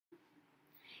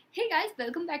Hey guys,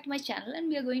 welcome back to my channel, and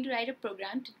we are going to write a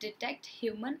program to detect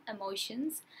human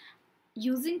emotions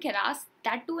using Keras,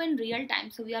 that too in real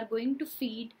time. So we are going to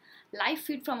feed live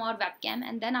feed from our webcam,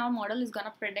 and then our model is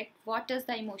gonna predict what is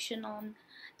the emotion on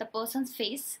the person's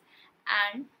face,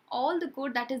 and all the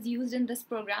code that is used in this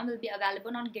program will be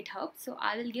available on GitHub. So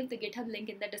I will give the GitHub link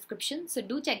in the description, so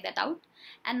do check that out.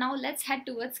 And now let's head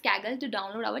towards Kaggle to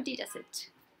download our dataset.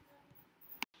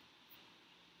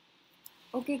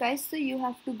 Okay guys, so you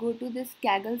have to go to this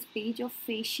Kaggle's page of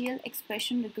facial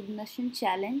expression recognition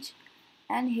challenge,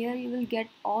 and here you will get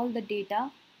all the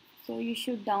data. So you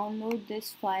should download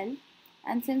this file,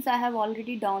 and since I have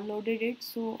already downloaded it,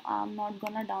 so I'm not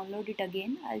gonna download it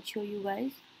again. I'll show you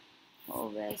guys. Oh,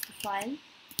 where's the file?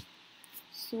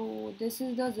 So this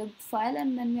is the zip file,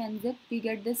 and when we unzip we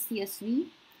get this CSV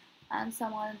and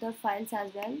some other files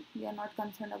as well. We are not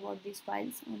concerned about these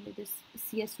files, only this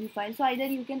CSV file. So either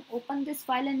you can open this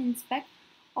file and inspect,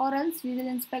 or else we will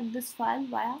inspect this file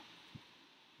via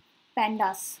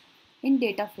pandas in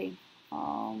data frame.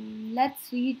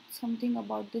 Let's read something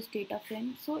about this data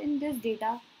frame. So in this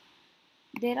data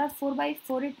there are 4 by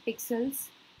 4 pixels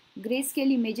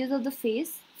grayscale images of the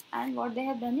face, and what they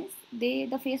have done is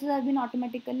the faces have been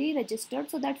automatically registered,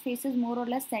 so that face is more or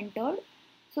less centered.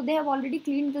 So they have already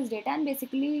cleaned this data and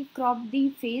basically cropped the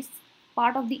face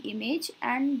part of the image,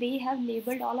 and they have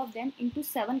labeled all of them into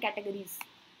 7 categories: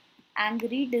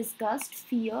 angry, disgust,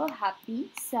 fear, happy,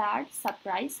 sad,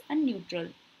 surprise, and neutral.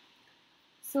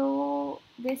 So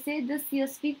they say this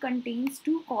CSV contains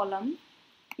 2 columns,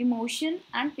 emotion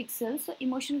and pixels. So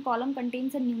emotion column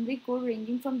contains a numeric code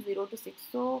ranging from 0 to 6.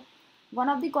 So one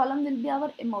of the column will be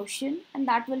our emotion, and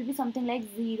that will be something like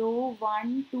 0,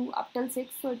 1, 2 up till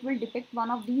 6. So it will depict one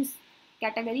of these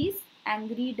categories: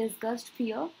 angry, disgust,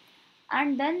 fear.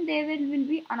 And then there will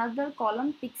be another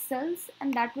column, pixels,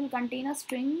 and that will contain a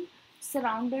string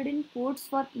surrounded in quotes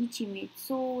for each image.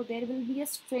 So there will be a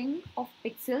string of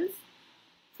pixels,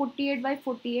 48 by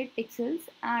 48 pixels,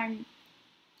 and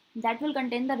that will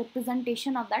contain the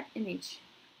representation of that image.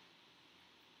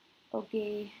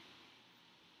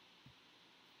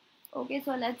 Okay,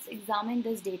 so let's examine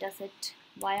this data set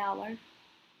via our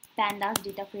pandas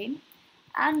data frame.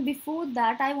 And before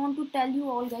that, I want to tell you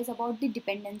all guys about the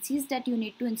dependencies that you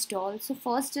need to install. So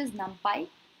first is NumPy,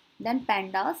 then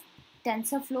pandas,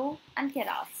 TensorFlow, and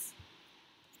Keras.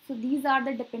 So these are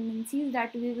the dependencies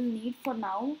that we will need for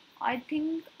now. I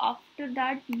think after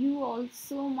that you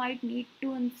also might need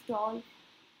to install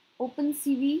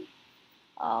OpenCV.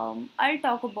 I'll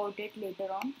talk about it later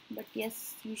on, but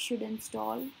yes, you should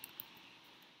install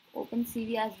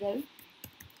OpenCV as well,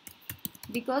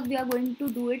 because we are going to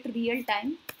do it real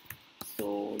time.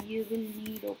 So you will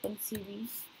need OpenCV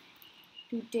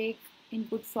to take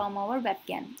input from our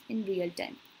webcam in real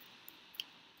time.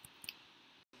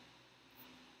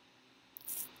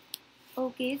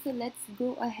 Okay, so let's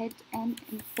go ahead and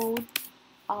import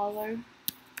our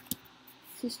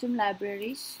system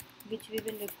libraries which we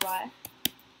will require.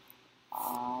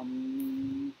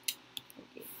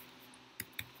 Okay,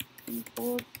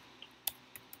 import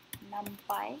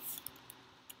numpy,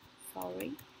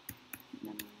 sorry,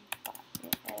 numpy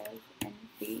as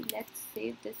np. Let's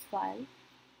save this file.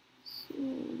 So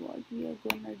what we are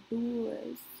gonna do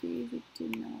is save it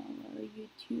in our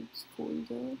YouTube's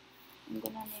folder. I'm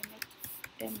gonna name it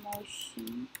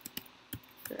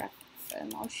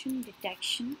emotion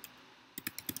detection.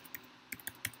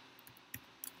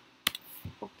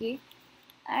 Okay,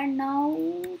 and now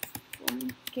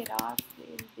from Keras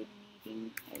we'll be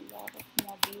needing a lot of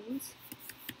modules.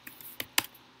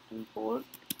 Import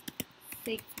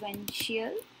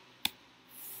sequential,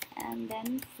 and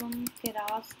then from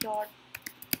Keras dot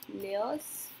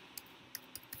layers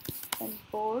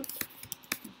import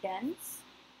dense,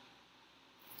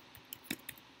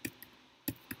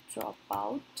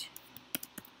 dropout,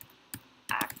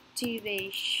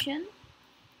 activation,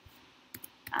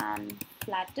 and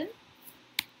flatten.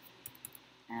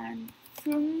 And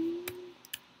from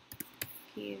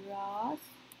Keras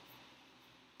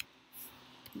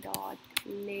dot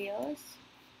layers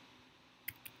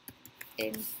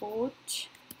import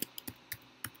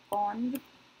conv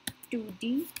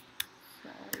 2D,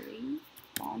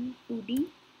 conv 2D,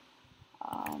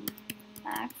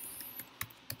 max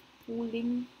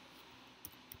pooling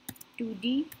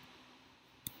 2D,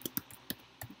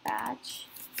 batch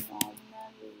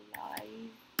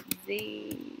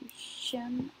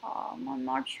normalization. I'm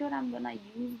not sure I'm gonna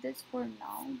use this for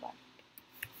now, but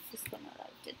just gonna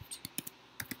write it.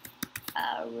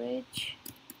 Average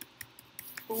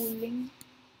pooling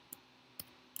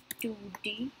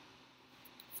 2D.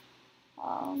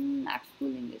 Max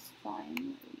pooling is fine.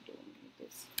 We don't need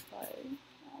this.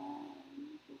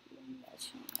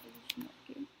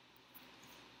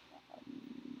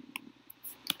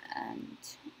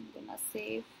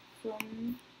 say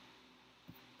from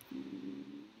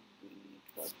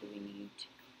what do we need?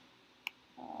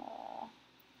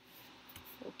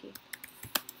 Okay,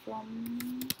 from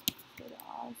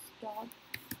Keras dot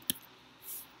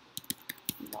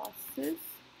losses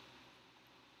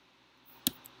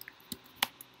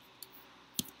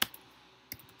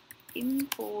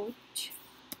import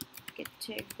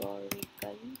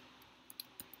categorical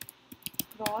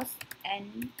cross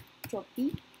entropy,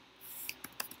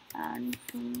 and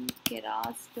from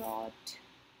Keras dot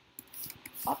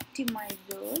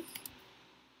optimizers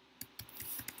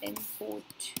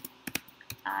import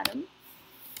Atom,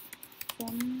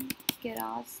 from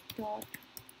Keras dot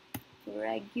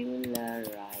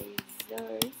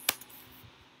regularizers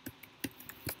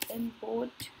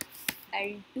import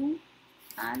L2,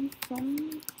 and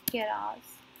from Keras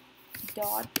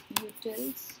dot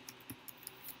utils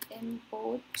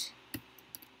import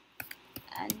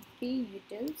np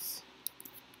utils.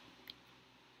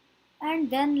 And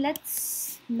then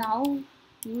let's now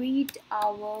read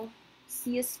our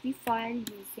CSV file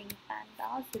using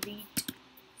pandas read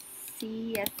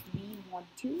CSV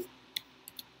module.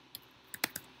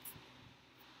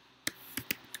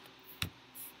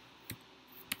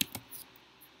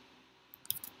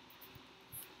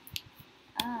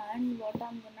 And what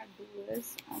I'm gonna do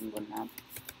is I'm gonna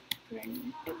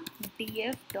print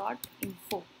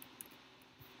df.info.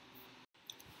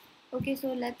 Okay,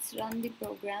 so let's run the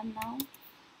program now.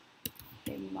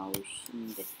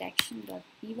 Emotion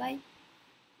detection.py,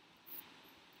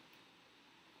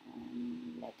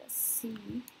 and let us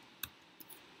see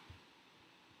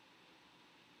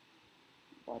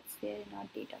what's there in our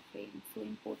data frame. So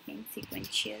import name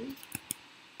sequential.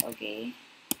 Okay,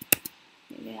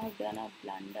 maybe I've done a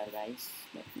blunder, guys.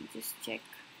 Let me just check.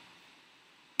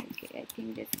 Okay, I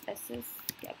think this S is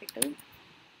capital.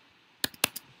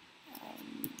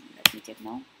 Let me check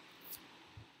now.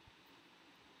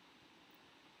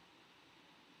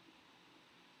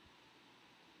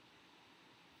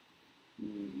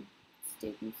 It's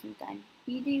taking some time.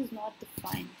 PD is not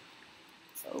defined.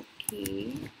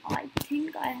 Okay, I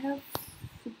think I have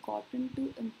forgotten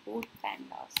to import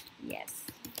pandas. Yes.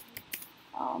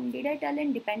 Did I tell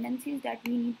in dependencies that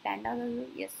we need pandas as well?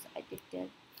 Yes, I did tell.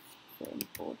 So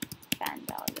import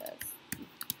pandas as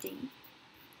thing.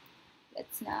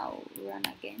 Let's now run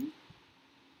again.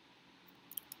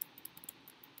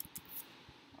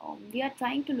 We are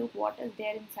trying to look what is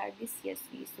there inside this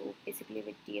CSV. So basically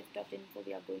with df.info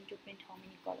we are going to print how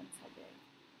many columns are there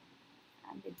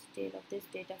and the detail of this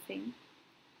data frame.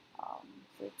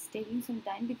 So it's taking some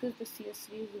time because the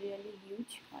CSV is really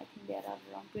huge. I think there are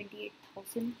around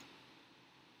 28,000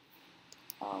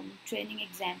 training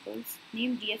examples.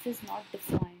 Name df is not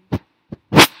defined.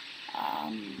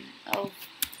 Oh,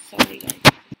 sorry guys.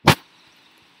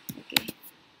 Okay.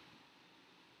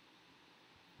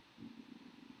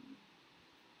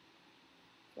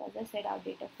 So as I said, our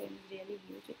data frame is really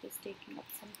huge. It is taking up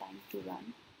some time to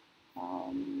run.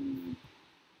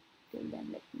 Till then,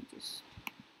 let me just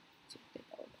check that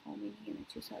out. How many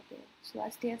images are there? So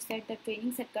as they have said, the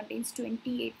training set contains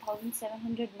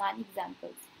 28,709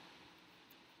 examples.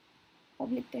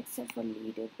 Public text set for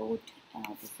leaderboard.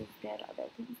 This is their other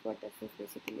things, but this is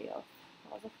basically of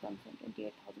cause of concern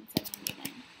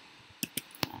 28,709.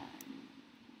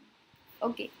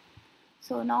 Okay,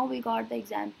 so now we got the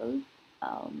example.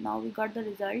 Now we got the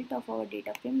result of our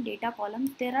data frame. Data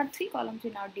columns. There are 3 columns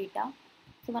in our data.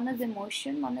 So one is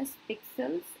emotion, one is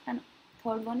pixels, and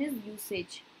third one is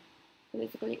usage. So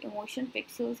basically emotion,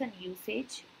 pixels, and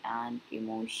usage. And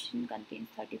emotion contains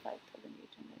 35,800.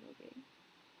 Okay,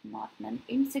 not none.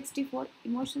 Int64.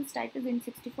 Emotions type is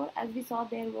int64. As we saw,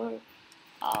 there were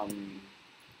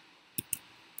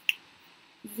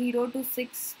 0 to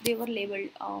 6. They were labeled.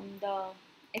 The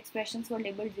expressions were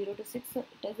labeled 0 to 6. So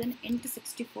it is an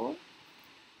int64.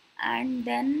 And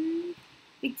then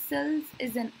pixels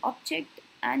is an object,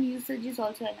 and usage is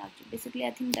also an object. Basically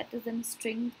I think that is a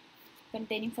string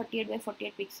containing 48 by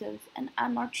 48 pixels, and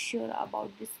I'm not sure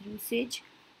about this usage.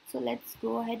 So let's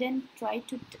go ahead and try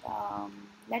to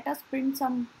let us print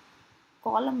some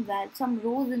column values, some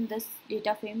rows in this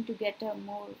data frame to get a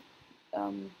more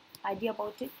idea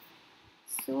about it.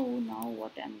 So now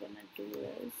what I'm gonna do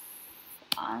is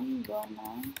I'm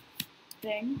gonna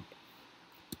print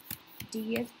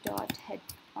df.head.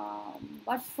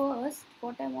 But first,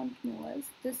 what I want to know is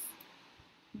this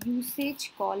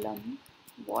usage column.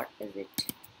 What is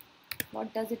it?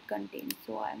 What does it contain?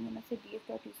 So I'm gonna say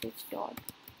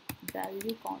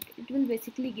df.usage.value count. It will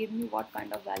basically give me what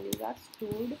kind of values are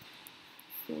stored.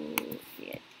 So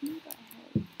okay, I think I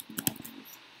have not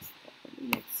used this properly.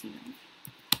 Let's see now.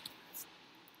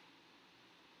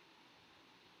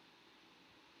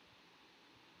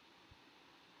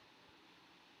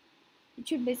 it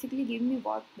should basically give me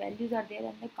what values are there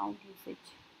and the count usage.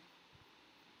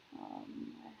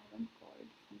 I haven't called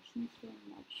function, so I'm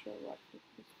not sure what it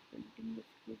is printing.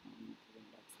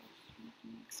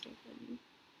 Next value.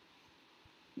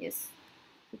 Yes,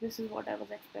 so this is what I was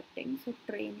expecting. So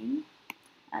training,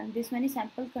 and this many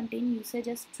samples contain usage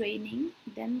as training,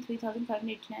 then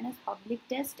 3589 as public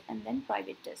test, and then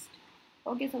private test.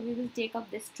 Okay, so we will take up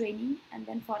this training, and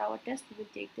then for our test we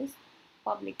will take this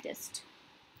public test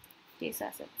case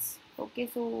assets. Okay,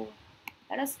 so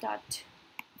let us start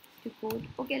to code.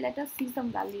 Okay, let us see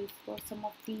some values for some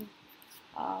of the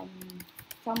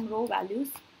some row values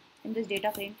in this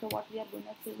data frame. So what we are going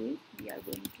to do is we are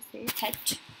going to say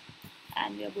fetch,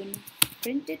 and we are going to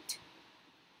print it,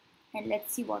 and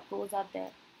let's see what rows are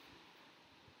there.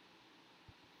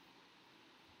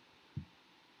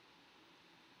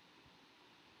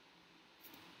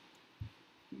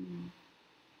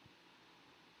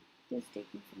 Just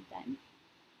taking some time.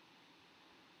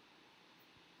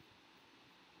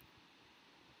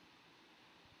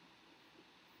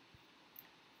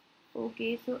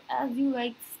 Okay, so as you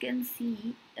guys can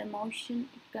see, emotion,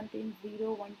 it contains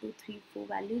 0, 1, 2, 3, 4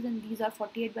 values, and these are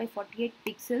 48 by 48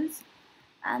 pixels.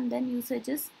 And then usage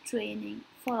is training.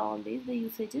 For all these, the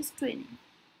usage is training.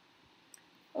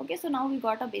 Okay, so now we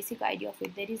got a basic idea of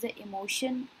it. There is a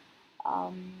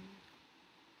um,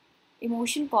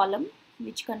 emotion column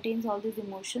which contains all these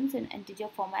emotions in integer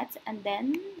formats, and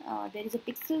then there is a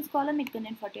pixels column. It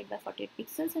contains 48 by 48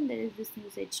 pixels, and there is this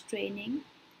usage training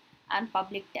and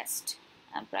public test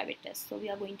and private test. So we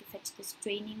are going to fetch this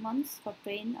training ones for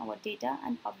train our data,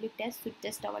 and public test to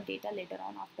test our data later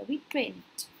on after we train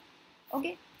it.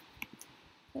 Okay,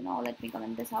 so now let me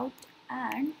comment this out,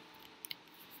 and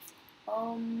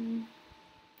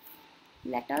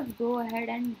let us go ahead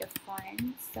and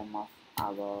define some of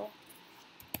our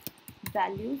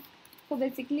values. So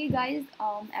basically guys,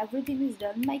 everything is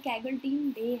done by Kaggle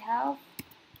team. They have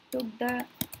took the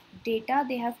data,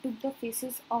 they have took the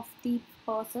faces of the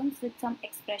persons with some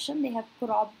expression, they have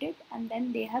cropped it, and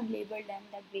then they have labeled them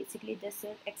that basically this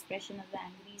is expression is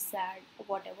angry, sad, or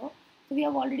whatever. So we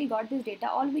have already got this data.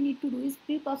 All we need to do is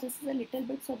pre-process it a little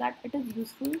bit so that it is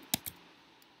useful,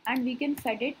 and we can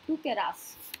fed it to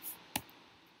Keras.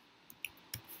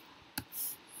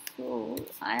 So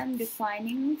I am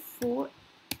defining 4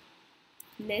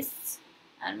 lists,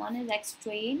 and one is x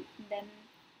train, then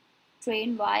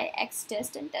train y, x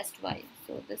test, and test y.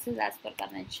 So this is as per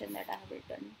convention that I have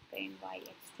written train y,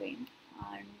 x train.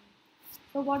 And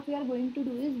so what we are going to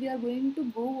do is we are going to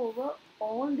go over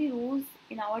all the rows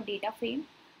in our data frame,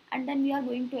 and then we are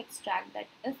going to extract that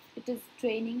if it is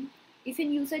training, if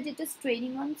in usage it is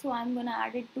training on, so I'm gonna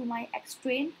add it to my x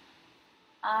train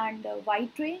and y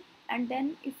train, and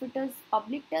then if it is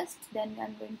public test, then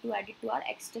I'm going to add it to our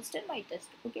x test and y test.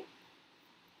 Okay,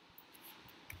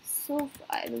 so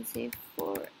I will say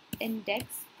for index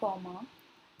comma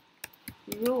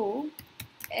row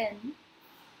in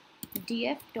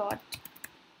df dot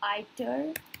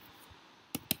iter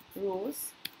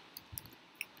rows.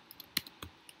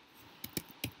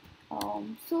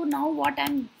 So now what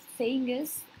I'm saying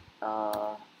is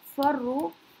for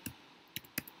row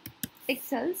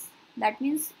pixels, that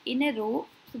means in a row,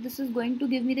 so this is going to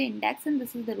give me the index and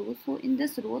this is the row. So in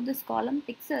this row, this column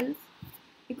pixels,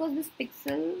 because this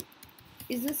pixel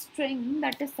is a string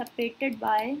that is separated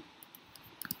by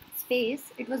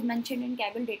space. It was mentioned in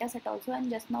Kaggle dataset also, and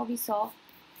just now we saw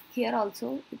here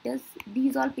also, it is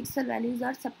these all pixel values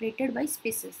are separated by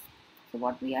spaces. So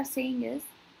what we are saying is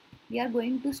we are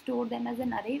going to store them as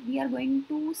an array. We are going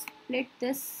to split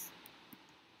this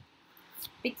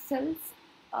pixels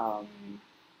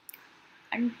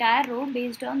entire row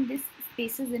based on this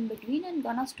spaces in between, and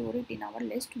gonna store it in our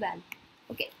list val.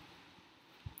 Okay,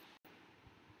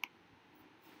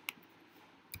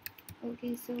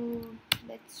 okay, so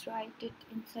let's write it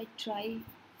inside try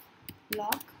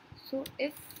block. So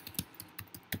if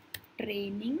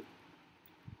training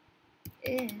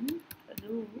in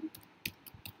row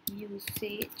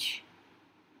usage,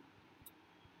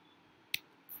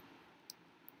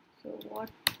 so what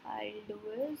I'll do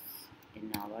is in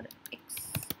our x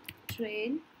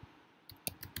train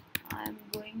I'm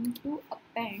going to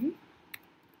append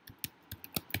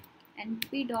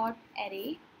np dot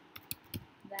array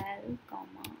val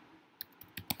comma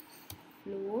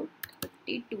float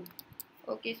 52.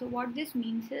 Okay, so what this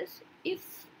means is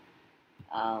if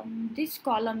this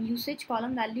column usage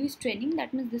column value is training,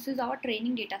 that means this is our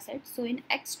training data set. So in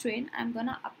x train I'm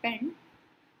gonna append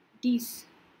these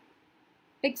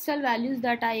pixel values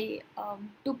that I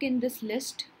took in this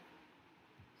list.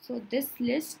 So this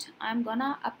list I'm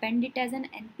gonna append it as an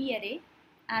np array,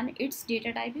 and its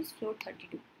data type is float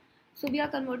 32. So we are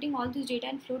converting all this data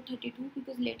in float 32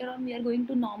 because later on we are going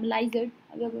to normalize it.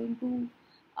 We are going to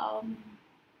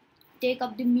take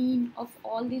up the mean of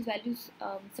all these values,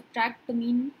 subtract the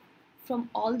mean from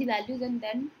all the values and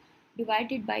then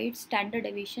divide it by its standard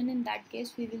deviation. In that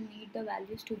case we will need the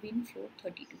values to be in float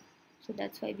 32. So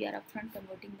that's why we are upfront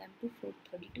converting them to float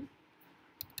 32.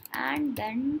 And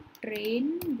then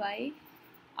train by,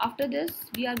 after this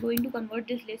we are going to convert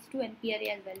this list to NP array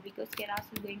as well, because Keras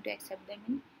is going to accept them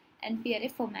in NP array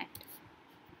format.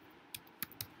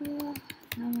 Now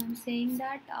I'm saying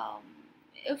that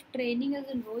if training is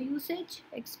in row usage,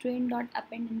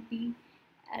 xtrain.append NP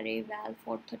array val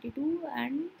for 32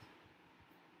 and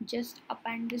just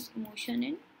append this emotion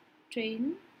in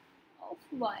train of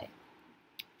y.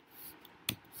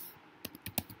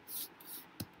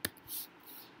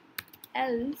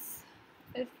 Else,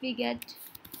 if we get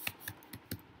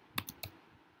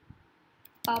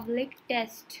public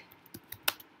test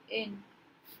in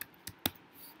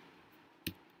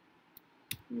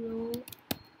row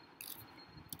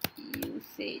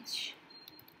usage,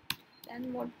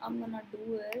 then what I'm gonna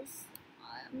do is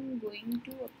I'm going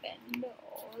to append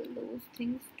all those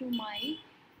things to my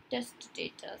test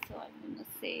data. So I'm gonna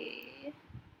say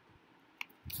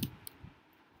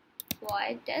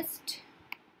y test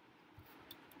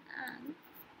and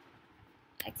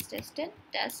x test and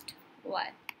test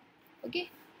y. Okay,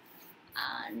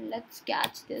 and let's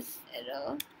catch this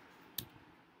error,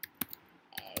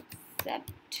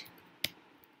 except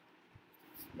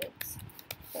let's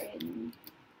print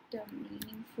the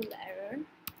meaningful error.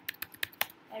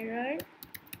 Error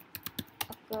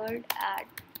occurred at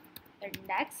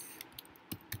index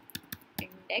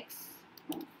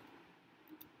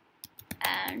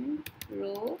and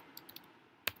row.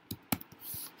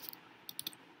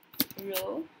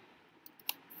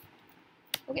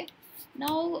 Okay,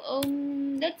 now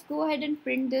let's go ahead and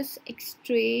print this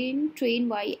xtrain, train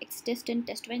y, xtest and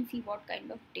test y and see what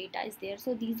kind of data is there.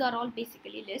 So these are all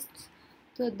basically lists.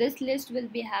 So this list will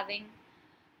be having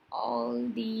all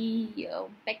the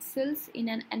pixels in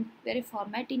an array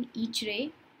format in each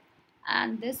ray,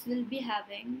 and this will be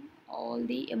having all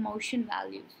the emotion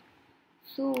values.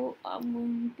 So I'm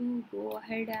going to go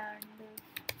ahead and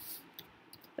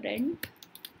print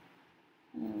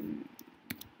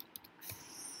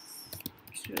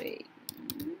train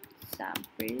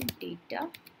sample data.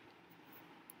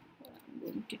 What I'm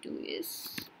going to do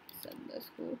is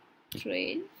underscore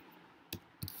train,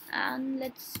 and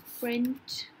let's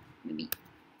print maybe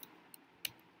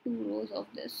 2 rows of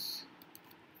this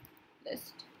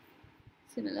list.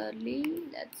 Similarly,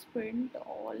 let's print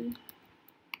all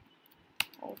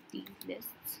of these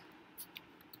lists.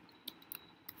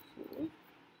 So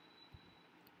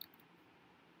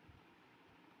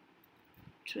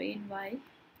train y,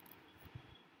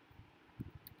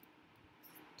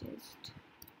 test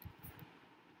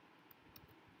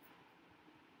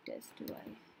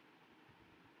y.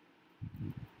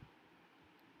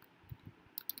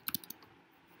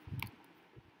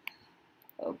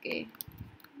 Okay,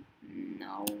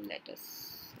 now let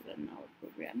us run our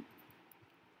program.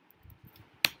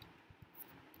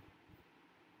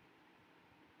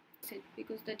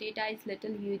 Because the data is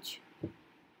little huge,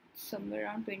 somewhere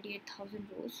around 28,000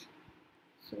 rows.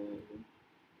 So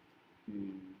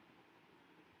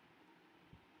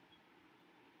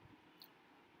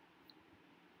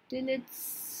till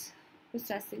it's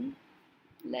processing,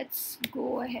 let's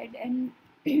go ahead and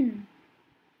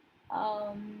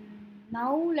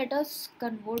now let us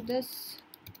convert this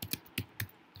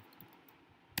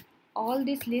all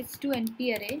these lists to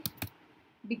NP array,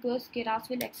 because Keras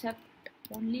will accept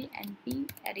only NP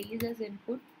arrays as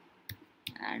input,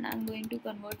 and I'm going to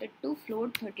convert it to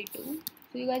float 32.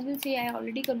 So you guys will say I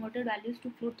already converted values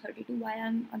to float 32. Why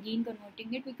I'm again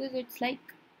converting it? Because it's like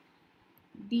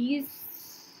these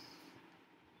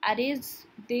arrays,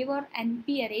 they were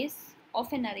NP arrays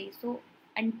of an array. So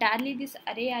entirely this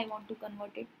array I want to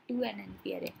convert it to an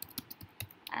NP array.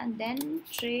 And then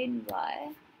train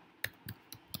y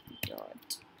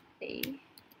dot a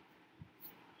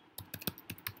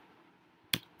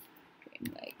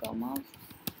train y comma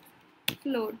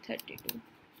float 32.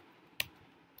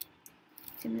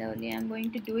 Similarly, I'm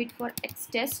going to do it for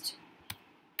xtest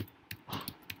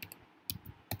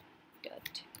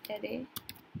dot array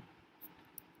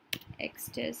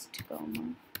xtest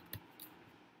comma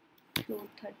float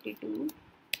 32,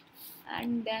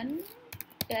 and then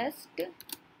test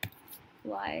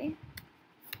y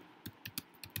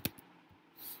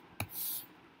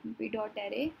b dot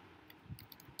array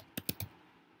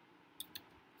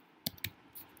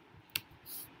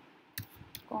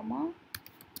comma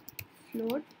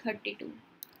float 32.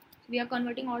 We are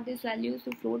converting all these values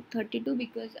to float 32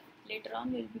 because later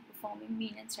on we'll be performing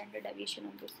mean and standard deviation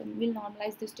on this, and we'll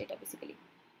normalize this data basically.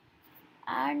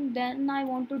 And then I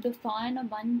want to define a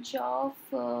bunch of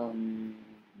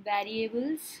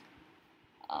variables.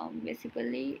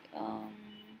 Basically,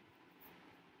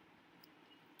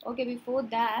 okay, before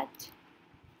that,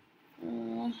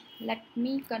 let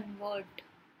me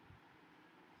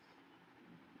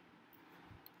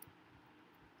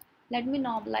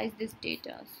normalize this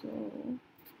data. So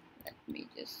let me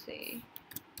just say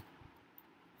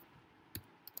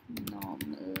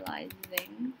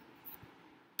normalizing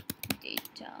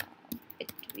data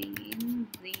between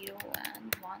 0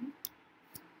 and 1.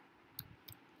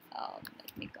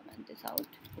 Let me comment this out.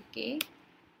 Okay,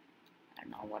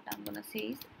 and now what I'm gonna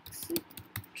say is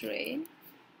train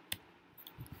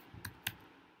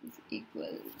is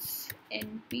equals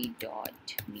np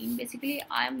dot mean. Basically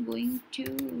I'm going to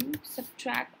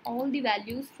subtract all the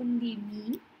values from the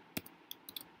mean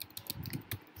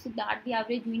so that the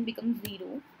average mean becomes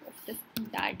 0 of this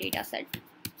entire data set.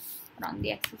 On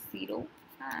the axis 0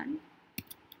 and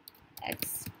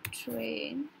x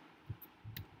train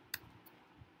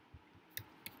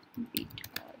b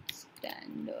dot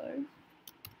standard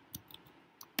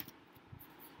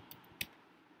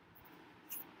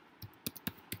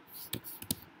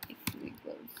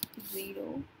equals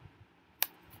 0,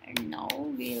 and now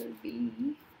we'll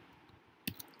be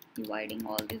dividing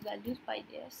all these values by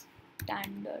their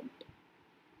standard.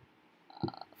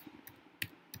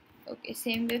 Okay,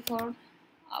 same way for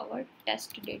our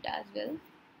test data as well.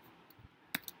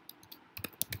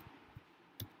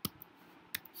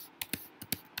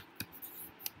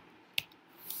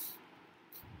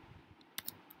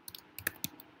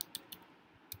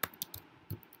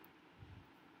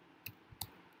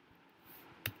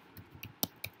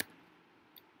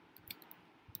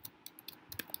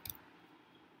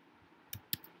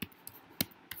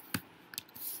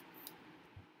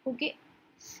 Okay,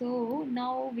 so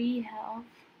now we have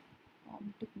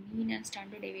took mean and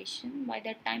standard deviation. By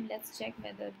that time, let's check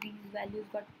whether these values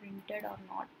got printed or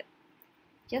not.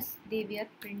 Yes, they were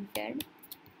printed.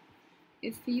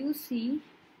 If you see,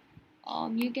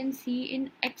 you can see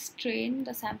in X train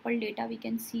the sample data. We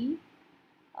can see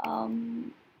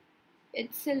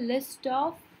it's a list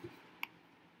of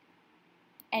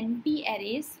NP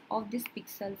arrays of this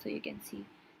pixel. So you can see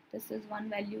this is one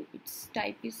value, its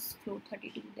type is float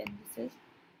 32. Then this is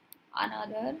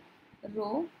another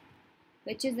row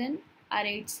which is an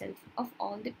array itself of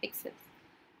all the pixels.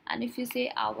 And if you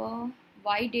say our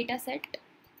Y data set,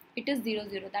 it is 0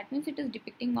 0, that means it is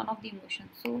depicting one of the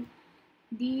emotions. So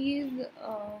these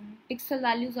pixel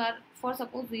values are, for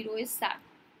suppose 0 is sad,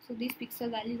 so these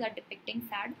pixel values are depicting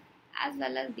sad, as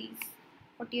well as these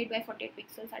 48 by 48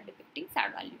 pixels are depicting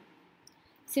sad value.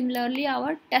 Similarly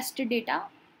our test data,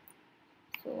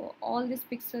 so all these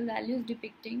pixel values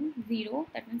depicting 0,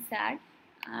 that means sad,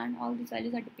 and all these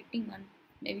values are depicting 1.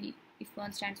 Maybe if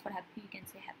 1 stands for happy, you can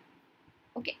say happy.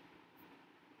 Okay,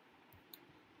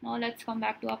 now let's come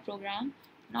back to our program.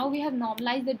 Now we have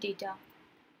normalized the data.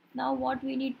 Now what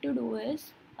we need to do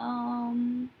is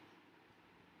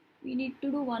we need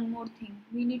to do one more thing.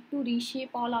 We need to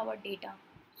reshape all our data.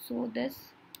 So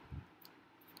this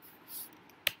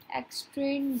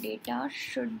X-train data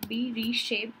should be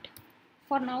reshaped.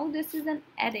 For now this is an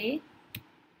array.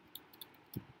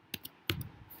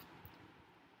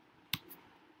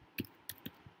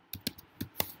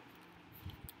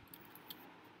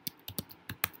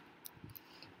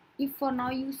 If for now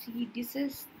you see, this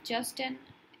is just an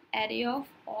array of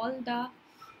all the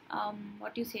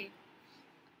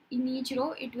in each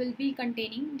row it will be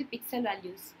containing the pixel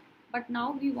values, but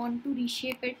now we want to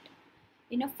reshape it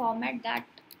in a format that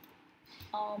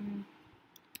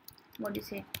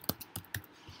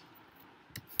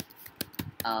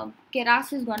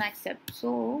Keras is gonna accept.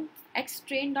 So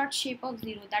xtrain dot shape of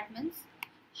 0, that means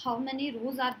how many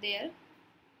rows are there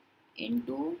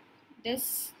into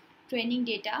this training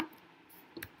data,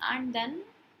 and then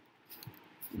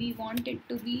we want it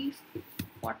to be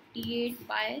 48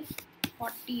 by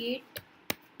 48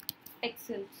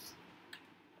 pixels.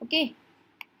 Okay,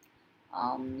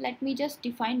 let me just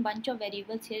define bunch of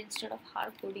variables here instead of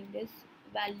hard coding this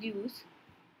values.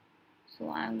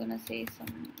 So I'm gonna say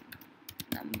some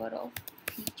number of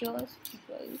features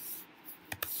equals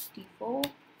 64,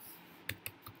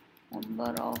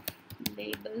 number of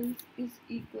labels is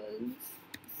equals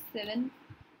 7,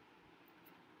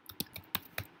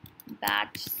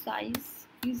 batch size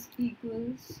is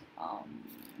equals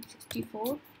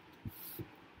 64,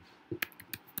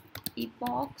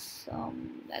 epochs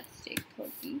let's take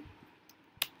 30,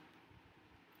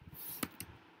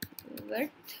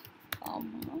 width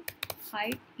comma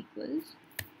height equals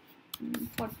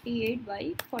 48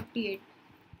 by 48,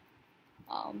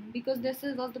 because this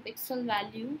is was the pixel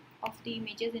value of the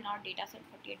images in our data set,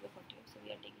 48 by 48. So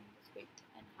we are taking this width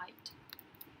and height.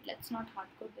 Let's not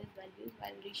hardcode these values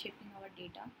while reshaping our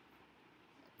data.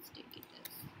 Let's take it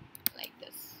as like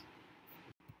this.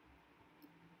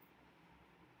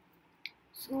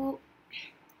 So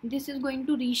this is going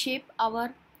to reshape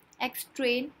our X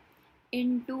train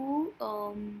into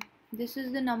this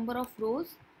is the number of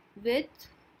rows, width,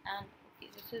 and okay,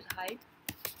 this is height,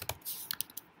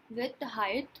 width,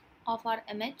 height of our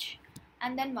image,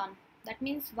 and then 1. That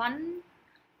means one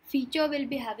feature will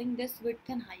be having this width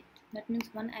and height. That means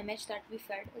one image that we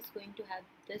fed is going to have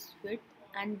this width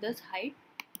and this height.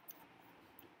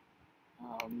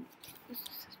 This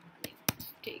is my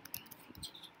mistake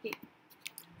feature. Okay.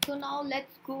 So now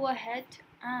let's go ahead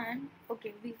and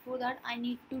okay, before that I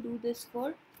need to do this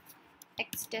for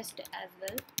X test as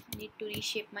well. I need to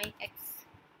reshape my X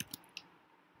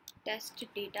test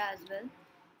data as well.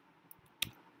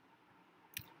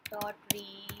 Dot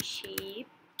reshape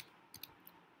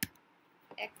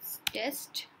X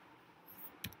test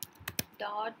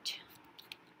dot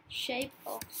shape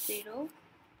of 0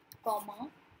 comma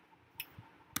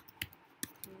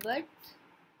width,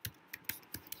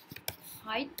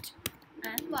 height,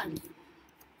 and 1.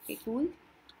 Okay, cool.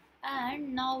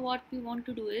 And now what we want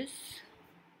to do is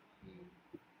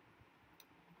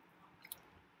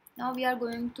now we are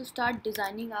going to start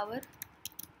designing our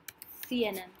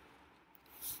CNN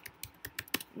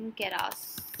in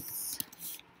Keras.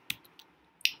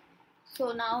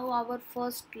 So now our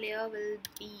first layer will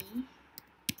be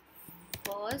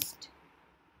first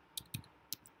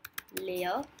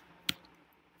layer.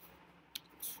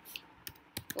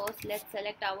 First let's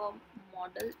select our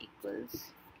model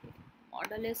equals, okay,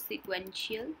 model is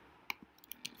sequential,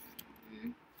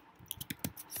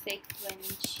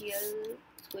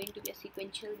 it's going to be a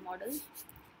sequential model,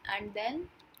 and then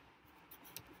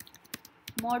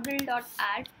model dot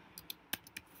add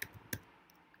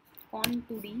con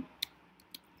 2D.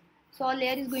 So our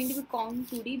layer is going to be con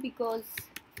 2D because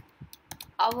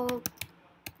our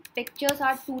pictures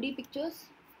are 2D pictures.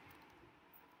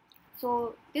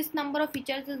 So this number of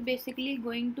features is basically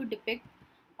going to depict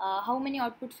how many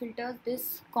output filters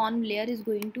this con layer is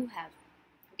going to have.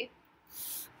 Okay.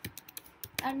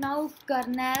 And now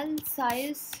kernel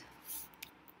size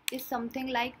is something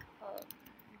like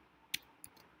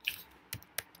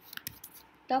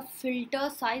the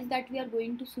filter size that we are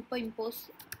going to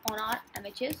superimpose on our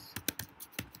images.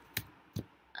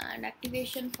 And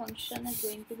activation function is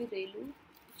going to be relu,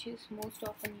 which is most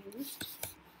often used.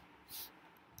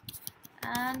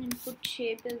 And input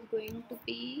shape is going to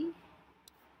be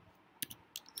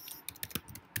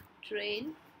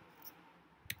train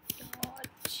dot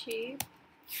shape.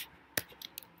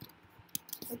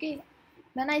 Okay,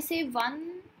 when I say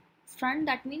one front,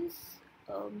 that means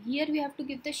here we have to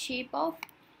give the shape of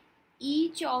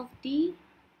each of the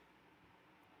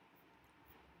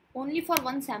only for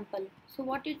one sample. So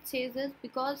what it says is,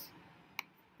 because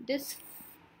this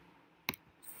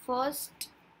first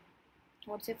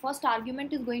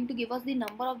argument is going to give us the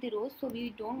number of the rows, so we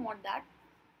don't want that.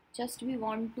 Just we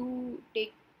want to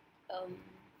take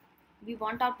we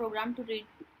want our program to read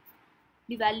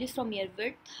the values from here,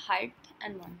 width, height,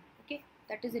 and 1. Okay,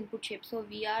 that is input shape. So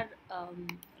we are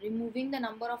removing the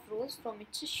number of rows from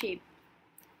its shape.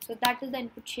 So that is the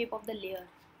input shape of the layer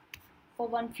for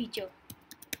one feature.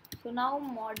 So now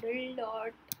model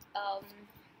dot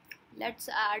let's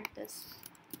add this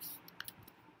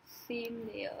same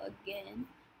layer again.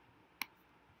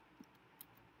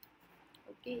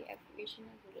 Okay, activation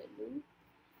is relu,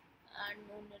 and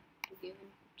no need to give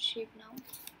input shape now.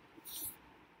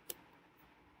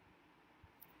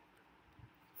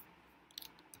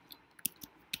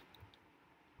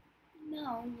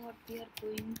 Now what we are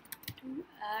going to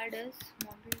add is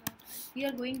we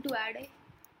are going to add a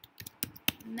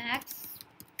max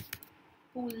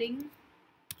pooling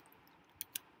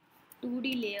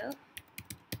 2D layer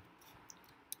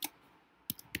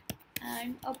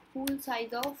and a pool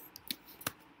size of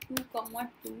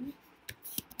 2,2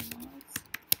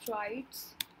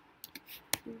 strides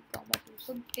 2,2.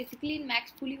 So basically in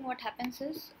max pooling what happens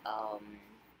is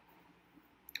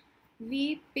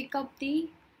we pick up the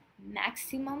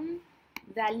maximum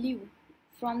value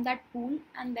from that pool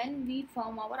and then we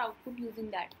form our output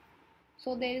using that.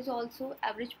 So there is also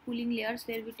average pooling layers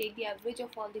where we take the average of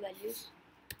all the values.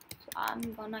 So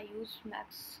I'm gonna use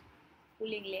max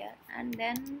pooling layer and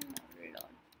then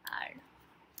add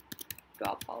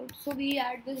dropout. So we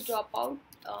add this dropout,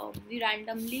 we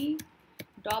randomly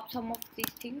drop some of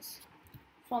these things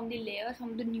from the layer,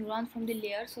 from the neurons from the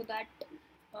layer, so that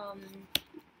um,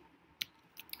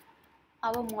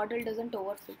 our model doesn't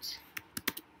overfit.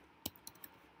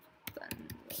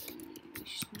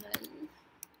 Convolutional.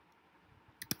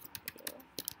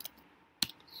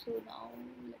 So now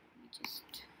let me just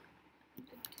do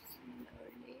it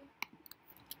similarly.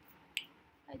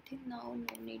 I think now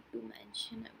no need to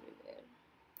mention everywhere.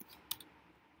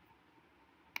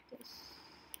 This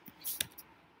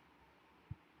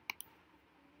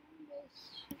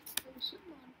should also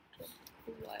not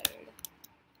required.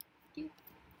 Okay.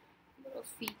 Number of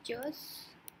features,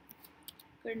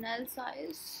 kernel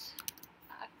size,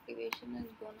 activation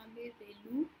is gonna be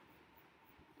ReLU,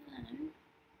 and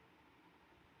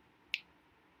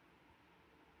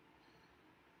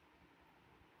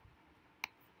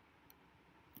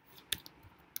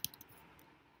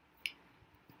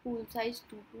pool size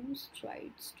 22,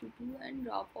 strides 22, and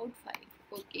dropout 5.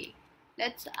 Okay,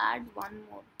 let's add one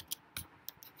more.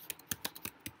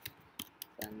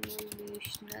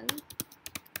 Convolutional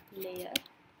layer,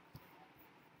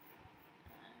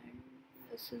 and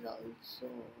this is also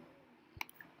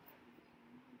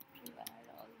to add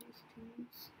all these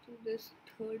things to this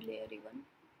third layer even.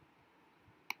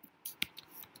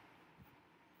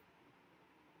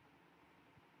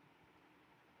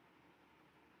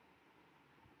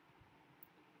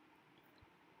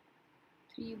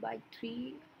 Three by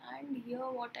three, and here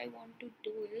what I want to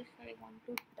do is I want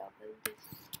to double this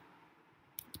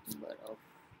number of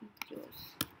features.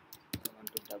 I want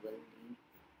to double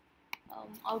the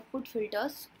output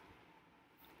filters.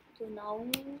 So now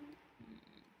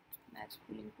max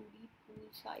pooling 2D, pool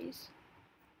size,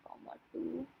 comma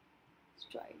 2,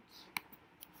 strides.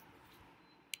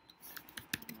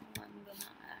 Now I'm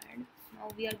gonna add, now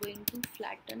we are going to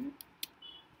flatten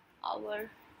our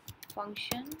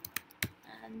function,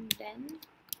 and then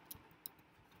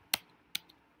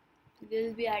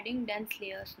we'll be adding dense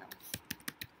layers now.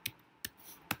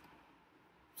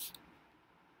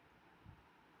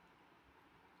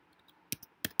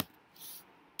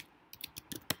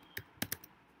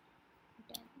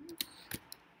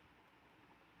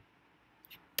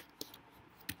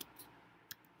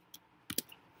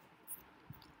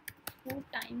 Four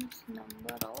times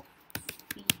number of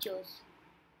features.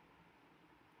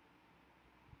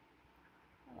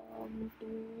 To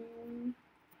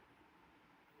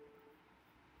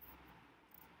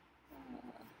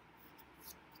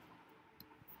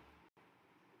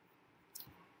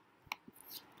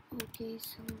okay,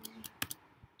 so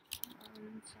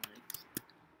sorry.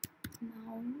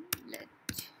 Now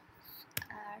let's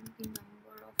add the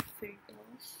number of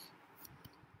filters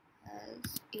as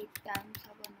 8 times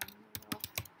our number of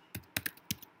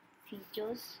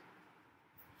features,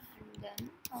 and then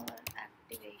our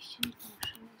activation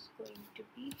function is going to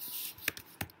be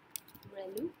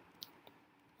ReLU, and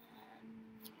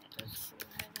let us go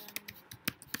ahead and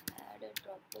add a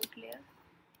dropout layer.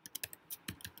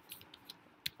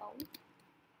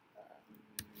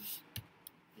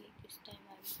 This time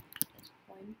I will just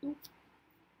 0.2,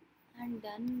 and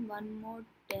then one more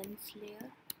dense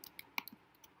layer,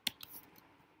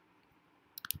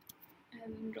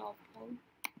 having dropout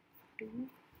 2,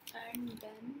 and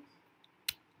then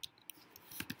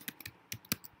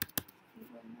I'm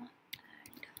gonna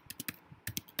add,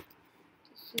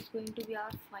 this is going to be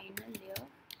our final layer.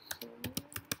 So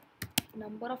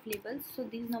number of labels, so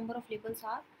these number of labels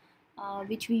are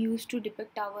which we use to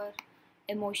depict our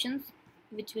emotions,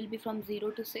 which will be from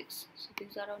 0 to 6. So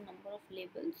these are our number of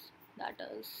labels, that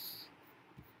is,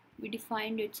 we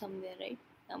defined it somewhere, right?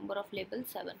 Number of labels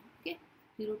 7. Okay,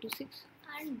 0 to 6.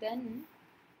 And then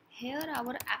here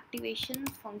our activation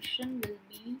function will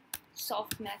be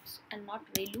softmax and not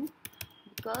ReLU,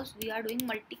 because we are doing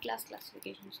multi-class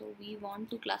classification. So we want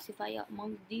to classify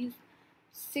among these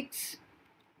 7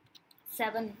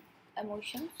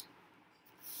 emotions,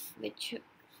 which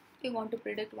we want to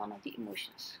predict one of the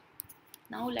emotions.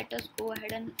 Now let us go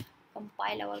ahead and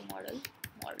compile our model.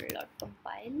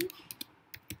 Model.compile.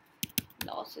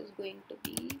 Loss is going to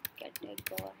be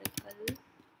categorical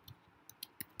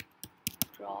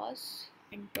cross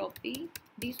entropy.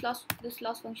 This loss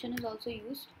function is also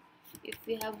used if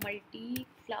we have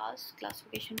multi-class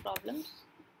classification problems,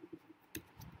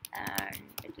 and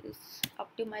it is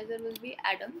optimizer will be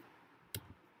Adam,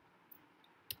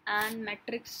 and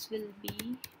matrix will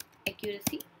be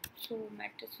accuracy. So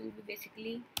matrix will be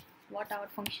basically what our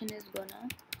function is gonna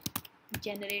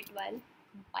generate while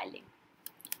compiling.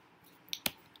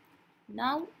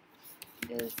 Now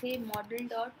we'll say model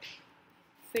dot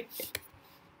fit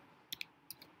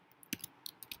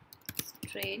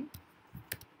strain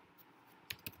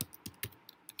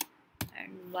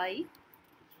and y,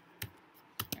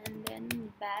 and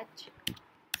then batch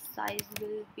size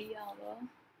will be our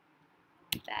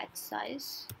batch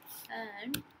size,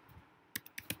 and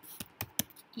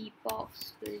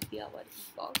epochs will be our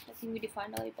epochs. I think we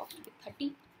defined our epochs to be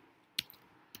 30.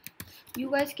 You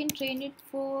guys can train it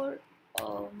for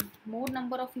more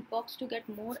number of epochs to get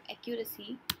more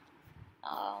accuracy.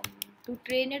 To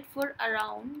train it for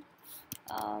around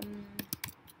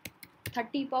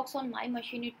 30 epochs on my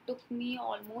machine, it took me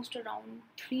almost around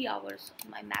 3 hours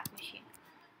on my Mac machine.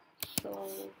 So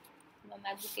my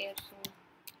MacBook Air, so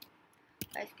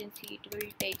guys can see it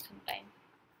will take some time.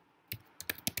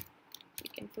 We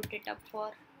can put it up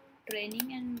for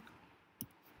training and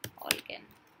all can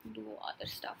do other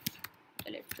stuff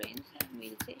till it trains, and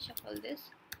we'll say shuffle this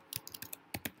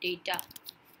data.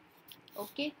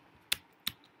 Okay.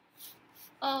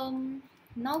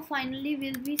 Now finally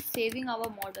we'll be saving our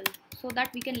model so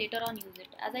that we can later on use it.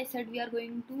 As I said, we are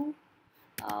going to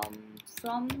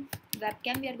from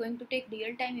webcam we are going to take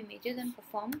real-time images and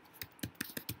perform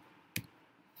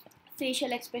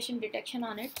facial expression detection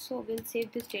on it. So we'll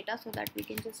save this data so that we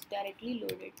can just directly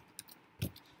load it.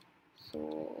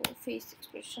 So face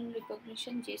expression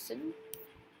recognition JSON.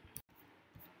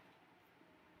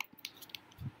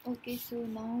 Okay, so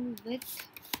now with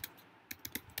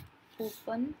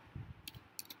open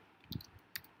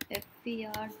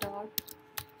fvr.json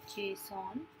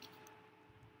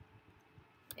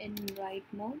in write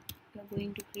mode, we are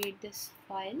going to create this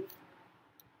file,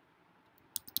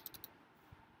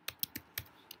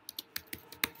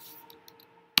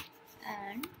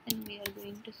 and then we are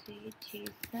going to say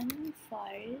json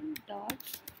file dot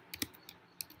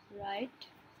write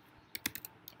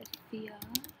fvr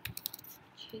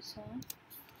json.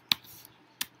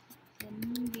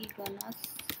 Then we gonna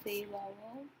save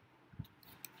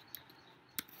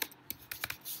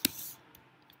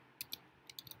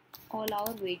all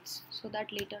our weights so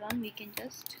that later on we can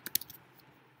just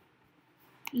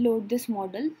load this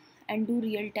model and do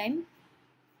real-time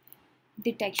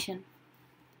detection.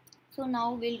 So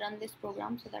now we'll run this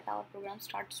program so that our program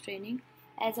starts training.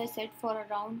 As I said, for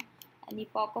around an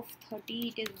epoch of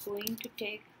 30, it is going to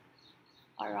take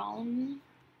around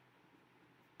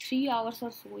 3 hours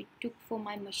or so it took for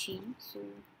my machine, so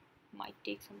might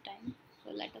take some time.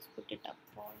 So let us put it up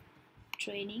for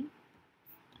training,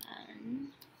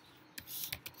 and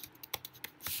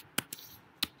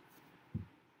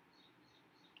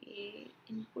okay,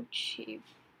 input shape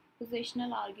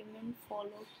positional argument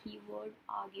follow keyword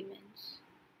arguments.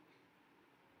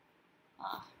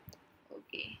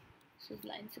 Okay, this is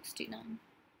line 69.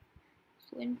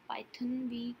 So in Python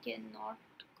we cannot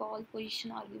call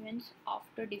position arguments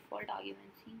after default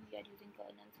arguments. See, we are using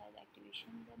kernel size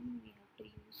activation, then we have to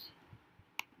use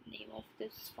name of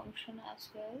this function as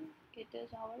well. It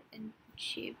is our input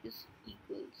shape is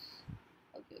equals.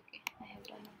 Okay, I have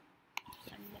done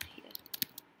that here.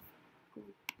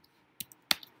 Cool.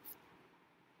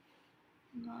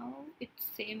 Now it's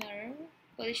same error.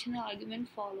 Positional argument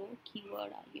follow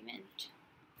keyword argument.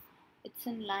 It's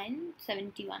in line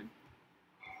 71.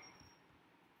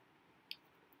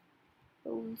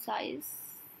 Role size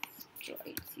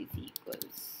strides is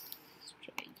equals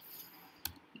strides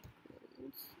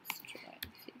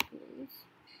equals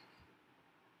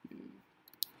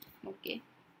okay.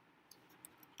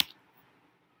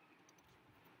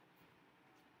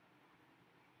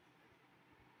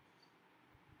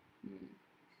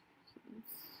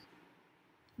 Since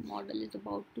model is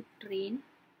about to train.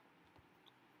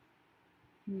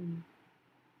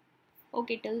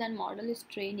 Okay, till then model is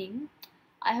training,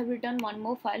 I have written one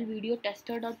more file, video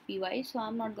tester.py, so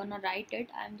I'm not gonna write it.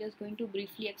 I'm just going to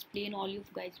briefly explain all you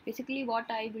guys. Basically what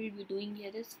I will be doing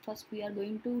here is, first we are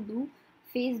going to do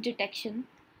face detection.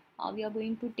 We are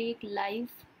going to take live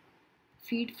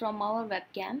feed from our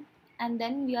webcam, and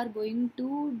then we are going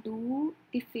to do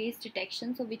the face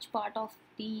detection. So which part of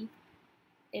the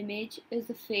image is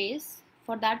the face?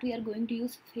 For that we are going to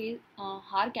use face,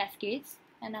 har cascades,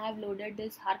 and I have loaded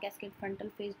this har cascade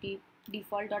frontal face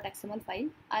default.xml file.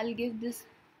 I'll give this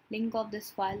link of this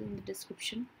file in the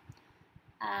description.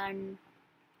 And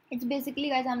it's basically,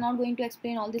 guys, I'm not going to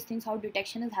explain all these things how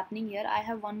detection is happening here. I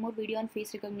have one more video on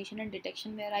face recognition and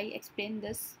detection where I explain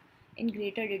this in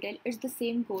greater detail. It's the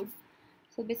same code.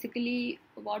 So basically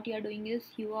what you are doing is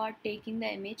you are taking the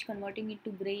image, converting it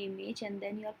to gray image, and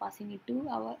then you are passing it to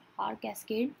our har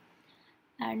cascade,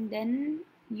 and then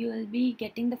you will be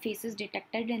getting the faces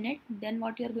detected in it. Then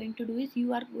what you are going to do is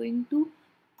you are going to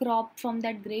crop from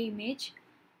that gray image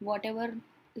whatever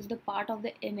is the part of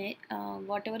the image,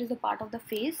 whatever is the part of the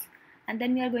face, and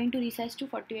then we are going to resize to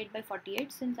 48 by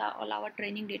 48 since all our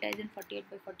training data is in 48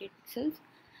 by 48 pixels.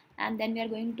 And then we are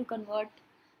going to convert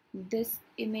this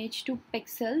image to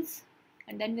pixels,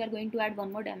 and then we are going to add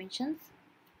one more dimensions,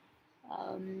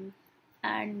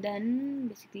 and then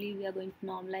basically we are going to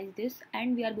normalize this,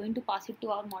 and we are going to pass it to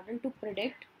our model to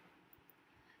predict.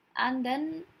 And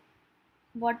then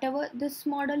whatever this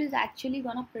model is actually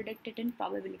gonna predict it in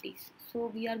probabilities,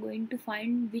 so we are going to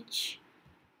find which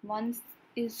ones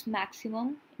is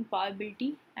maximum in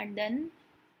probability, and then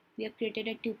we have created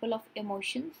a tuple of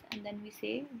emotions, and then we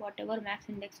say whatever max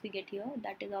index we get here,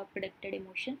 that is our predicted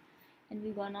emotion, and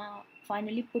we're gonna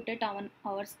finally put it on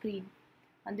our screen.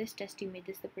 On this test image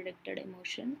is the predicted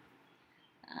emotion,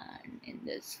 and in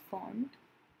this font.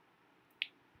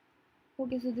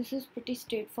 Okay, so this is pretty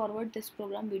straightforward, this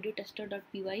program video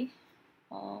tester.py.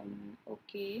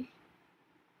 Okay,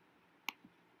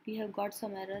 we have got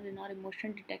some error in our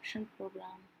emotion detection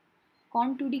program.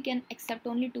 Con2D can accept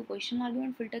only two position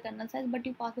argument, filter kernel size, but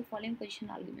you pass the following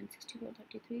position argument: 64,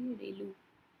 33, ReLU,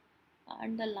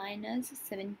 and the line is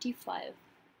 75.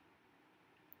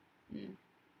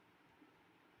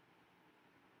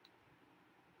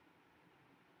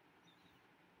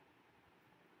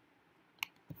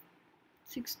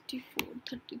 64,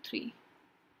 33.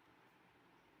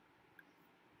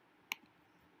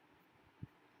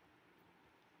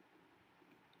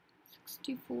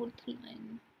 64th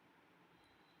line.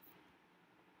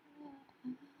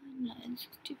 Line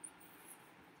 60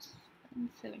 and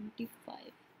 75.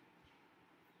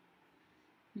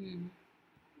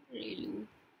 ReLU.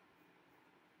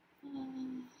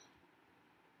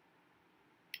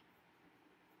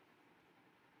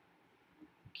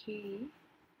 Okay.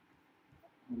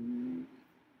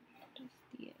 What is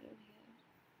the error here?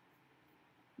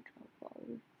 Drop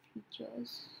out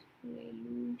features,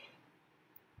 ReLU,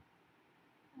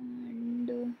 and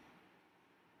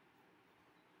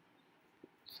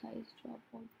size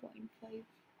dropout 0.5.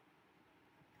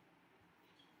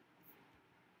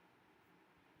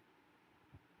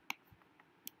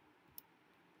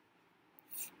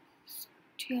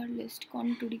 Tier list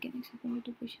con2D can accept only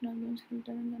two position arguments,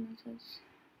 filter and analysis.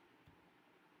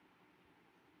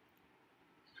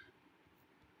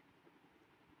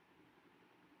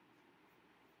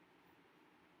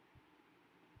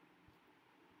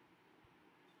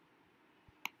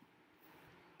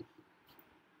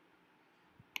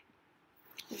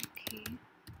 Okay.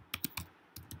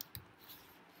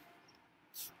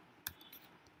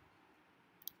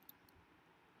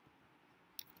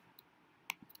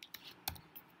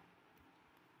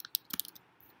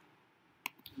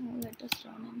 Now let us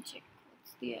run and check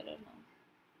what's the error now.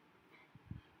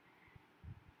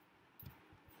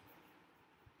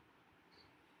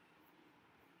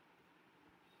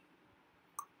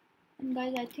 And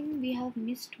guys, I think we have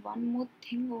missed one more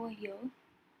thing over here,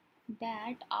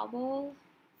 that our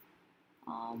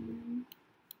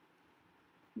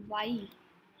y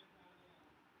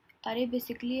array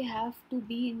basically have to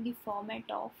be in the format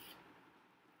of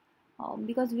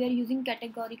because we are using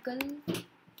categorical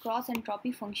cross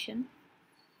entropy function,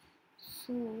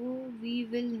 so we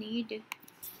will need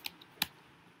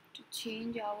to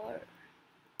change our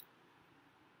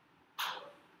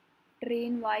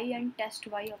train y and test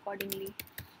y accordingly.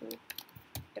 So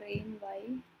train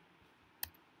y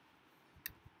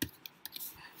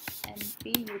np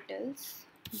utils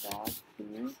dot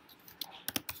to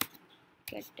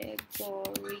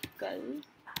categorical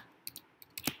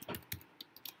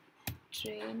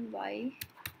train y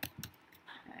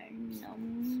and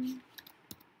num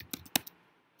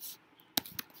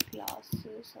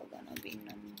classes are gonna be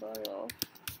number of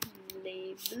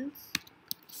labels.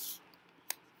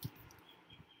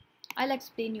 I'll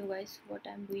explain you guys what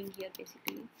I'm doing here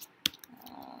basically.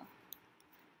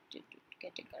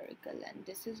 Categorical, and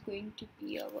this is going to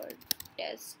be our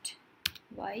test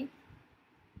y,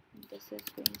 this is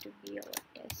going to be our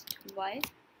test y.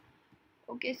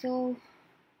 Okay, so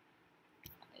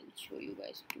I'll show you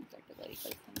guys two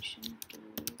categorical function to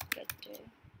categorical,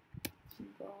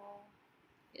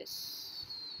 yes,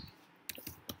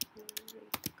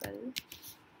 categorical.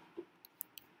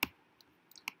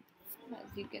 As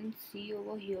you can see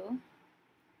over here,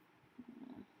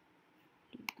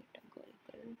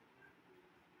 categorical.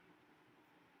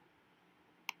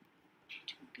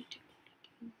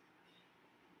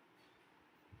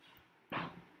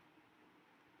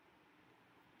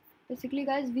 Basically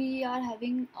guys, we are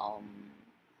having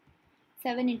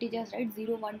 7 integers, right?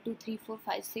 0 1 2 3 4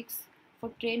 5 6 for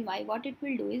train y. What it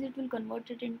will do is it will convert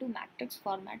it into matrix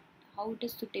format, how it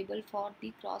is suitable for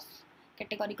the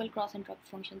categorical cross entropy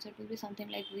function. So it will be something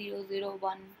like 0 0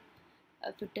 1,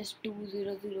 if it is 2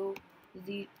 0 0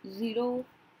 0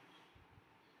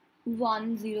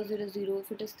 1 0 0 0,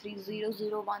 if it is 3 0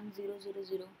 0 1 0 0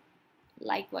 0.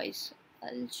 Likewise,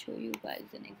 I'll show you guys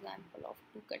an example of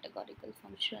two categorical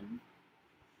function.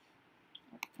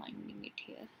 Not finding it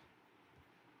here.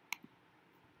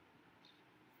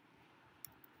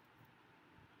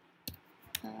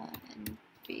 And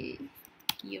pay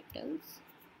utils.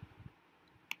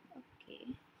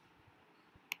 Okay.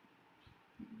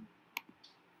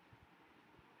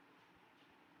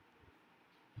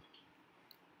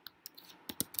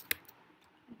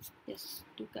 Yes,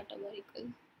 two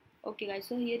categorical. Okay guys,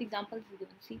 so here examples you can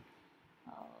see.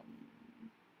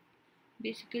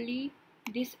 Basically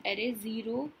this array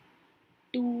 0,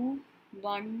 2,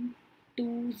 1,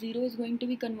 2, 0 is going to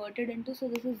be converted into, so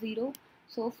this is 0,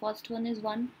 so first one is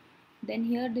 1, then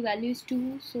here the value is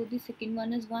 2, so the second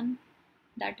one is 1,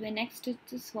 that way next it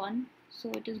is 1,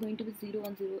 so it is going to be 0,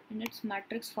 1, 0. In its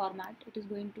matrix format it is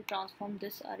going to transform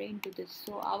this array into this.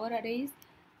 So our array is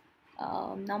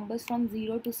numbers from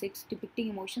 0 to 6 depicting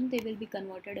emotion, they will be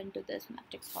converted into this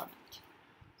matrix format.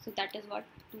 So that is what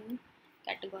two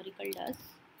categorical does.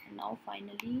 And now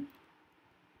finally,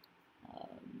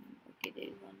 okay, there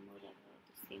is one more error,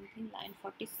 the same thing, line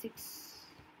 46,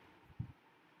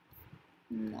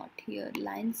 not here,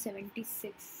 line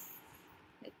 76.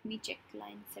 Let me check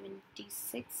line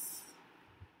 76.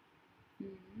 I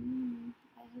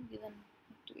have given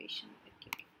activation.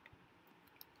 Okay.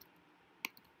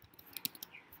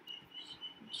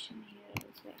 Here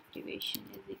also activation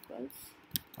is equals.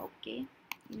 Okay,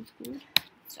 seems good.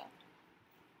 Start.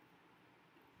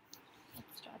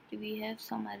 Let's start. We have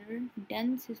some error.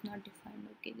 Dense is not defined.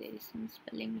 Okay, there is some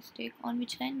spelling mistake. On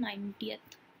which line?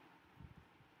 90th.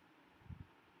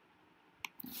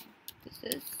 This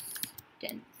is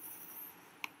dense.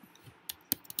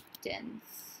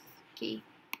 Dense. Okay.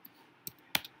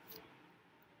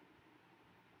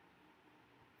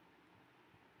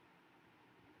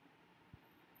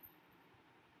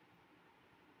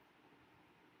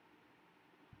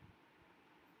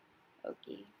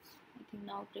 Okay, I think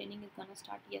now training is gonna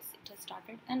start. Yes, it has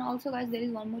started. And also guys, there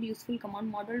is one more useful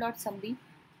command, model.summary.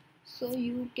 So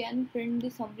you can print the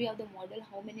summary of the model,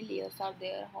 how many layers are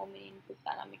there, how many input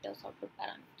parameters, output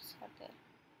parameters are there.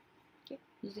 Okay,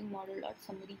 using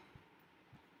model.summary.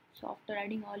 So after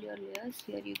adding all your layers,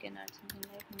 here you can add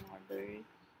something like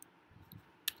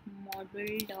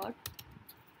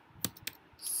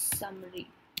model.summary,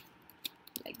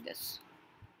 like this.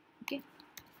 Okay.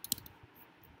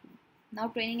 Now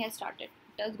training has started.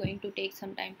 It is going to take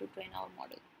some time to train our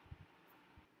model.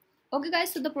 Okay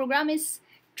guys, so the program is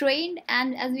trained,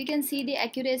 and as we can see the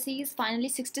accuracy is finally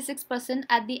 66%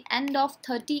 at the end of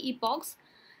 30 epochs.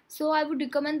 So I would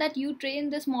recommend that you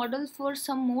train this model for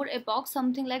some more epochs,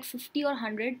 something like 50 or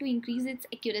 100 to increase its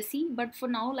accuracy. But for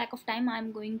now, lack of time,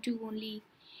 I'm going to only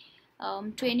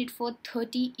train it for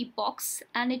 30 epochs,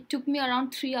 and it took me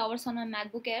around 3 hours on my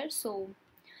MacBook Air, so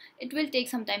it will take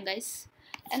some time guys.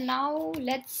 And now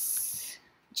let's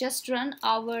just run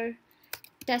our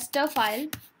tester file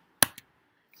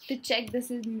to check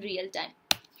this in real time.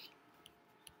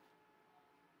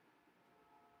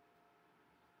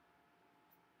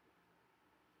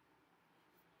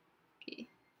 Okay.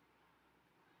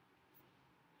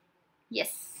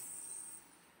 Yes,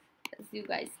 as you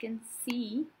guys can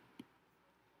see,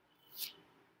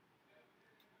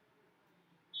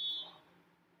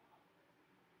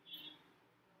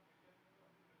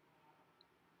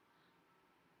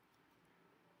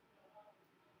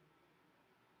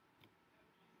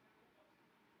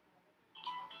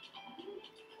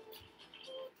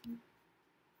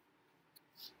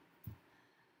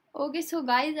 okay, so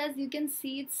guys, as you can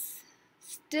see, it's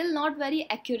still not very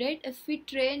accurate. If we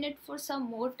train it for some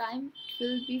more time, it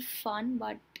will be fun,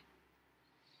 but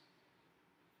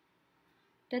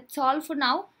that's all for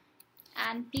now.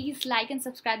 And please like and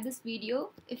subscribe this video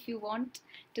if you want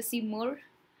to see more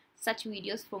such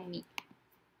videos from me.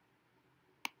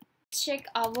 Let's check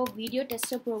our video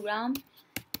tester program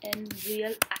in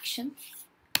real action.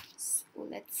 So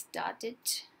let's start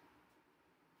it.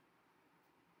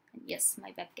 And yes,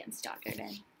 my webcam started,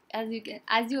 and as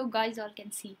you guys all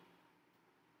can see.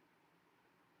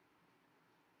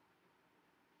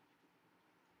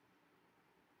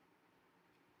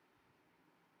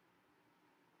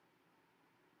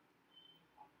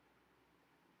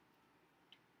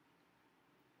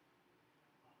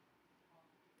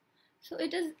 So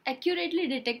it is accurately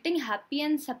detecting happy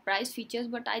and surprise features,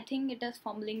 but I think it is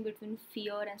fumbling between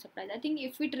fear and surprise. I think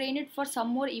if we train it for some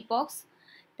more epochs,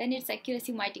 then its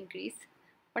accuracy might increase.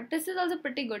 But this is also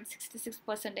pretty good,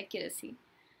 66% accuracy.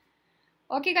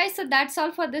 Okay guys, so that's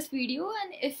all for this video,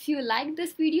 and if you like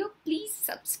this video, please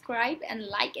subscribe and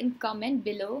like and comment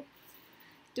below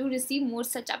to receive more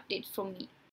such updates from me.